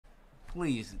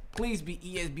Please, please be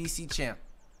ESBC champ.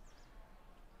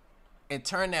 And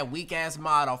turn that weak ass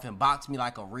mod off and box me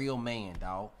like a real man,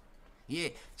 dog. Yeah,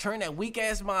 turn that weak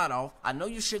ass mod off. I know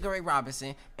you Sugar Ray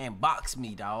Robinson and box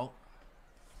me, dog.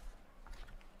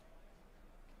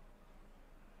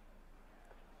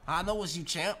 I know it's you,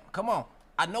 champ. Come on.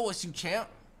 I know it's you, champ.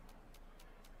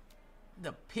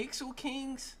 The Pixel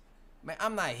Kings? Man,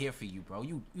 I'm not here for you, bro.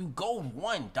 You gold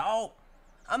one, dog.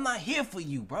 I'm not here for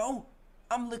you, bro.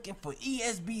 I'm looking for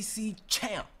ESBC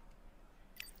champ.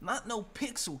 Not no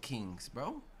Pixel Kings,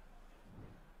 bro.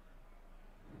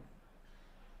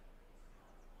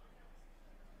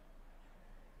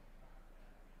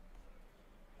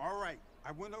 All right,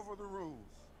 I went over the rules.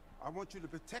 I want you to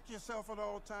protect yourself at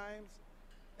all times,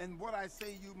 and what I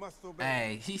say you must obey.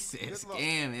 Hey, he said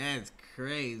scam. That's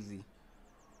crazy.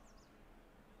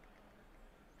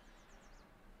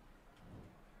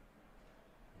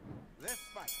 Let's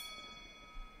fight.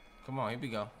 Come on, here we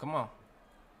go. Come on.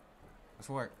 Let's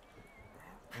work.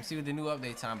 Let's see what the new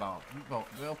update time about. Bro,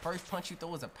 first punch you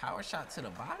throw is a power shot to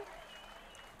the body?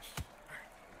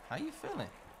 How you feeling?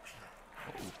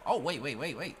 Ooh. Oh, wait.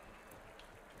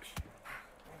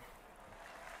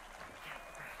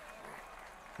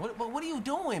 What are you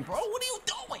doing, bro? What are you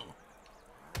doing?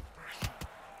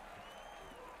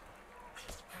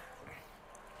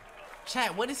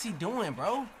 Chat, what is he doing,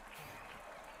 bro?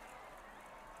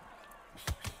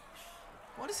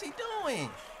 What is he doing?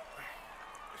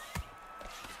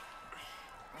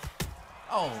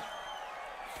 Oh.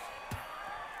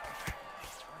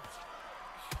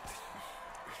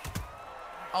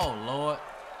 Oh, Lord.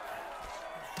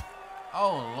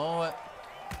 Oh, Lord.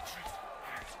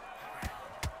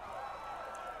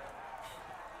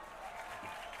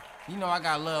 You know I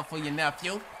got love for your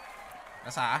nephew.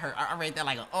 That's how I heard. I read that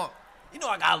like a You know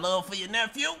I got love for your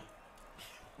nephew.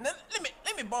 Now,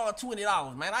 let me borrow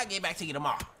 $20, man. I'll get back to you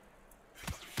tomorrow.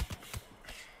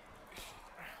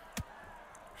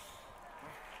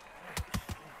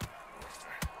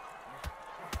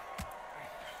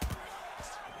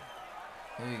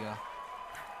 Here we go.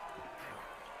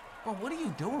 Bro, what are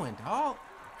you doing, dog?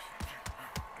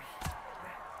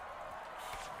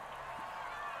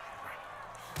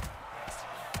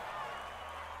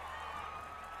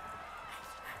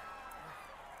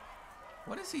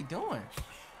 What is he doing?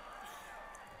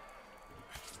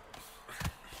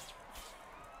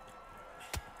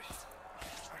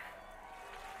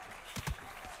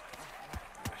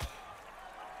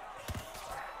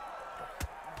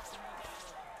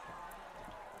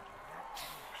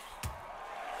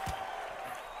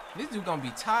 This dude gonna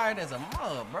be tired as a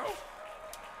mug, bro.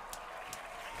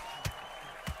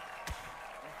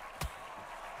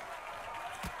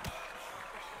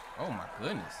 Oh my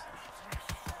goodness.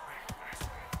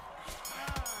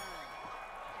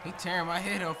 He tearing my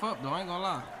head up though, I ain't gonna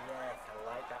lie. Yes, I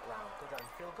like that round. Good round. You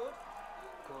feel good?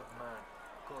 Good man.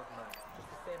 Good man. Just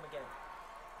the same again.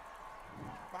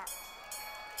 Box.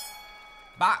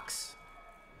 Box.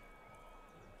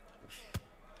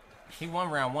 He won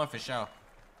round one for sure.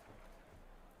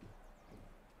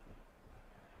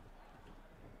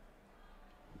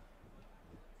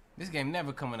 This game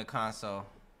never come in a console.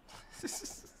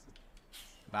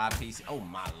 Buy PC. Oh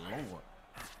my lord.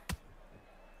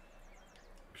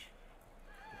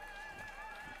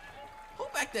 Who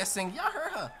back there singing? Y'all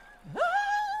heard her.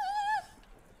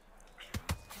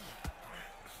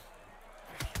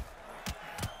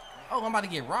 Oh, I'm about to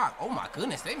get rocked. Oh my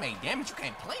goodness, they made damage. You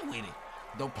can't play with it.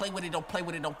 Don't play with it, don't play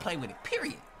with it, don't play with it.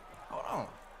 Period. Hold on.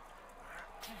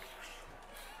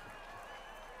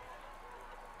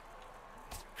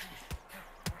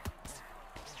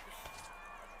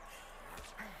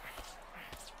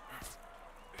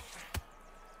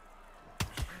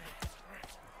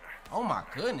 Oh my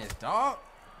goodness, dog.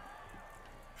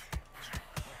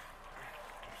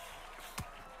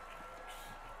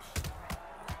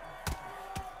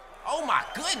 Oh my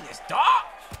goodness, dog.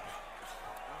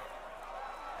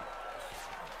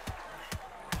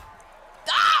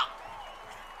 Dog.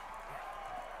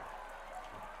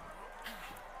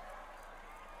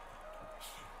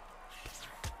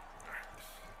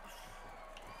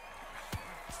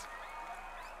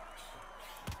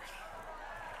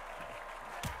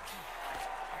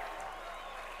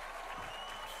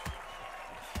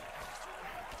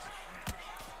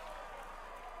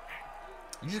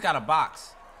 You just got a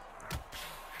box.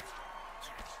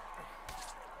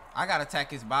 I gotta attack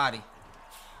his body.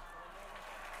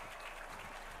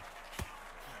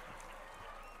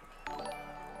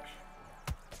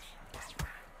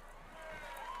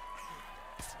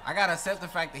 I gotta accept the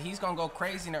fact that he's gonna go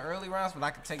crazy in the early rounds, but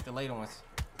I can take the later ones.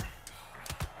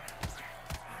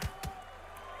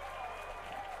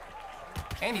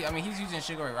 And I mean, he's using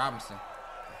Sugar Ray Robinson.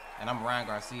 And I'm Ryan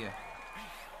Garcia.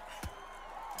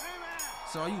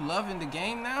 So are you loving the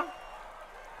game now? I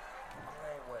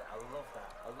love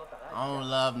that. I love that. I don't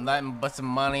love nothing but some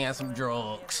money and some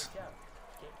drugs.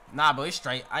 Nah, but it's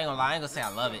straight. I ain't gonna lie. I ain't gonna say I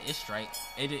love it. It's straight.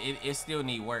 It still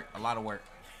need work. A lot of work.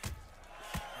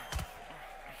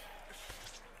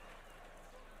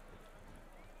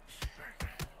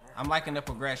 I'm liking the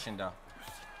progression though.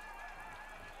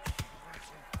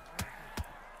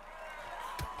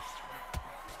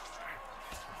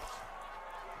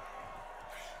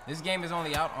 This game is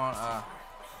only out on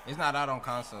it's not out on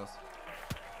consoles.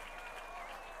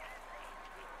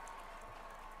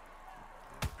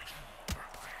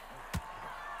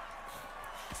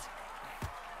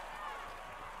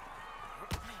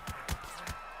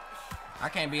 I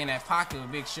can't be in that pocket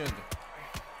with Big Sugar.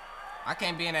 I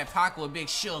can't be in that pocket with Big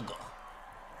Sugar.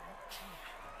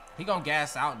 He gonna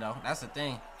gas out though. That's the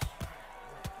thing.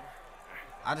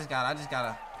 I just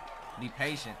gotta be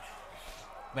patient.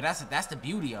 But that's the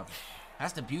beauty of it.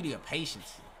 That's the beauty of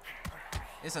patience.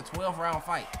 It's a 12-round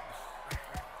fight.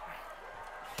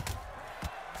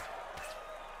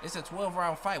 It's a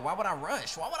 12-round fight. Why would I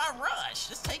rush? Why would I rush?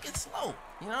 Just take it slow.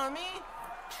 You know what I mean?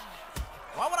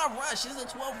 Why would I rush? It's a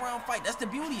 12-round fight. That's the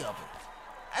beauty of it.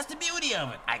 That's the beauty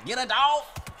of it. I get a dog.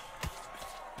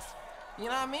 You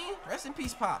know what I mean? Rest in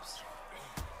peace, Pops.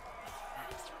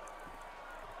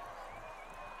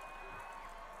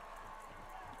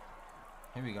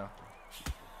 Here we go.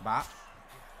 Bop.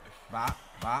 Bop.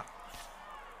 Bop.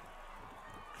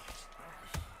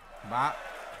 Bop.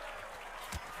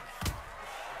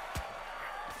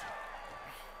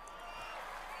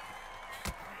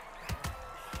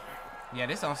 Yeah,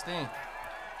 this on Sting.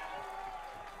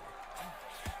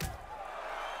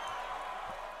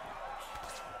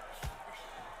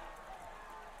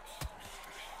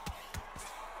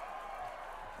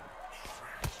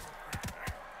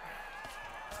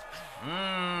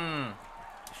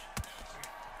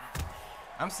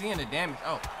 I'm seeing the damage.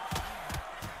 Oh,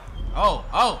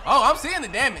 I'm seeing the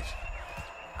damage.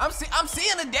 I'm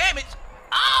seeing the damage.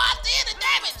 Oh, I'm seeing the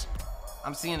damage.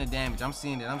 I'm seeing the damage. I'm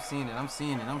seeing it. I'm seeing it. I'm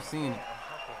seeing it. I'm seeing it.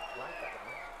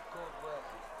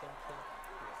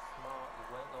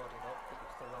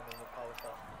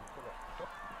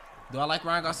 Do I like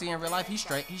Ryan Garcia in real life? He's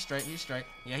straight. He's straight. He's straight.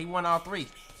 Yeah, he won all three.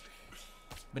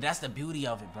 But that's the beauty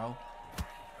of it, bro.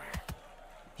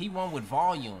 He won with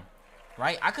volume,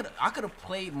 right? I could have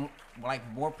played like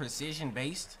more precision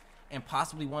based and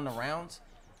possibly won the rounds.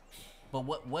 But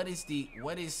what is the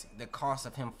cost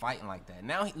of him fighting like that?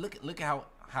 Now look at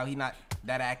how he not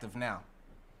that active now.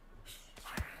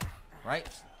 Right?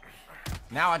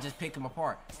 Now I just pick him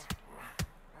apart.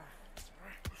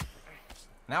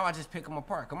 Now I just pick him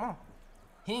apart. Come on.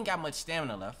 He ain't got much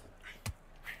stamina left.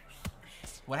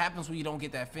 What happens when you don't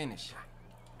get that finish?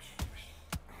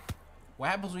 What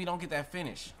happens when you don't get that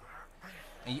finish?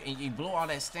 And you blow all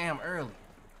that stam early.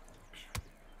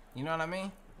 You know what I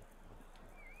mean?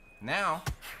 Now,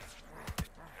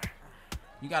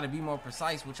 you got to be more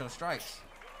precise with your strikes.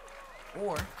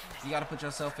 Or, you got to put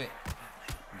yourself at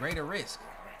greater risk.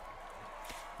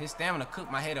 His stamina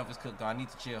cooked. My head up is cooked, though. I need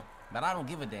to chill. But I don't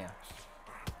give a damn.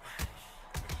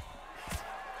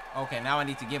 Okay, now I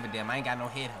need to give a damn. I ain't got no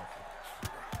head health.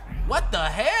 What the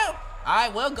hell?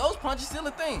 Alright, well, Ghost Punch is still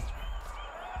a thing.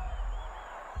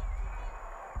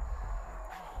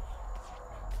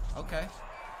 Okay.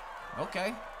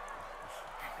 Okay.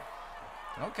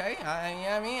 Okay. You know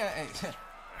what I mean?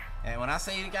 And when I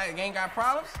say the game got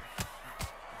problems,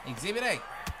 Exhibit A.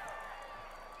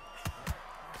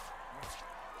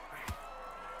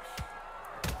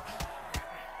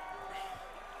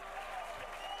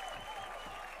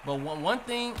 But one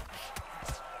thing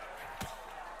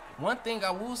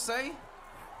I will say,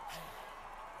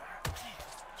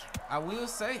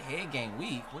 head game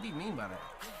weak. What do you mean by that?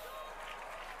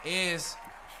 Is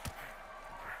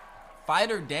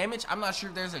fighter damage. I'm not sure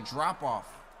if there's a drop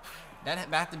off. That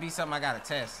have to be something I gotta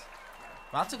test.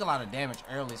 But I took a lot of damage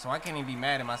early, so I can't even be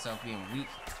mad at myself being weak.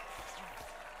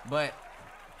 But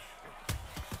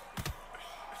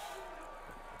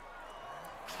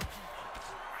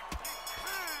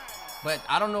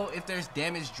I don't know if there's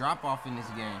damage drop off in this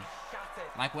game.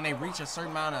 Like when they reach a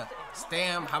certain amount of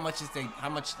stam, how much do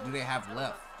they have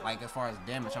left? Like as far as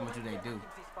damage, how much do they do?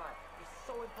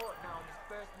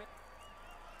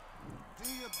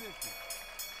 Do your business.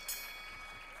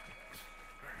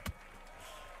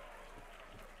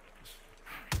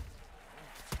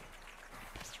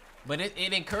 But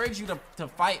it encouraged you to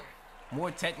fight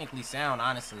more technically sound,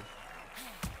 honestly.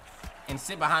 And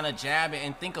sit behind a jab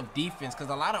and think of defense, because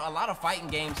a lot of fighting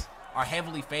games are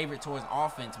heavily favored towards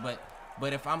offense.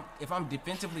 But if I'm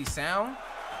defensively sound,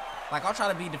 like I'll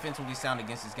try to be defensively sound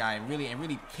against this guy and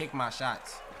really pick my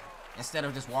shots instead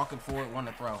of just walking forward,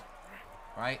 wanting to throw,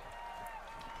 right?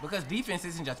 Because defense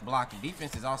isn't just blocking.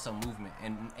 Defense is also movement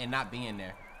and not being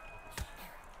there.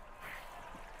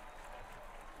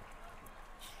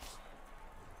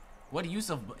 What use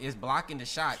of is blocking the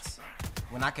shots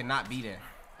when I cannot be there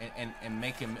and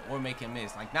make him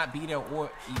miss? Like not be there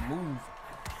or he move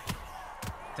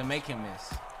to make him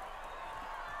miss.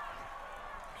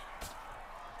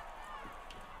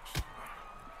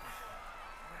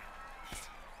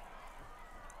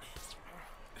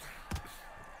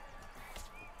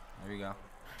 There we go.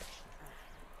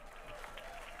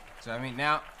 So I mean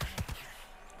now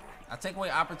I take away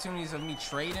opportunities of me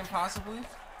trading possibly,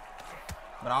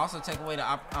 but I also take away the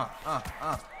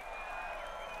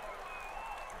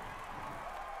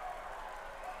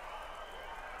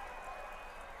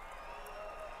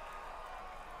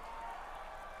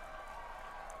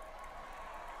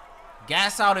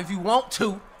gas out if you want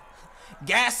to.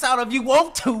 Gas out if you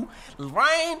want to.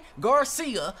 Ryan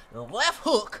Garcia, left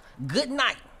hook, good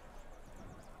night.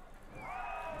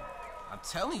 I'm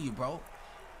telling you, bro.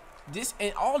 This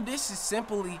and all this is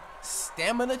simply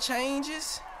stamina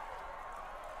changes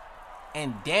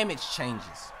and damage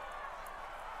changes.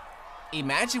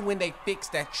 Imagine when they fix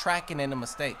that tracking and the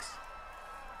mistakes.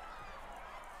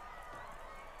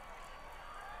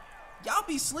 Y'all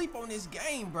be sleep on this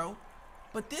game, bro.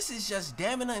 But this is just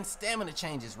stamina and stamina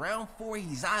changes. Round 4,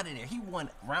 he's out of there. He won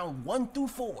round 1 through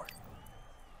 4.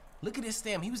 Look at his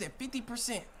stamina. He was at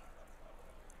 50%.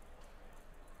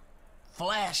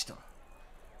 Flashed him.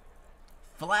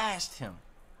 Flashed him.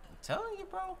 I'm telling you,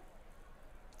 bro.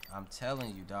 I'm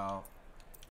telling you, dog.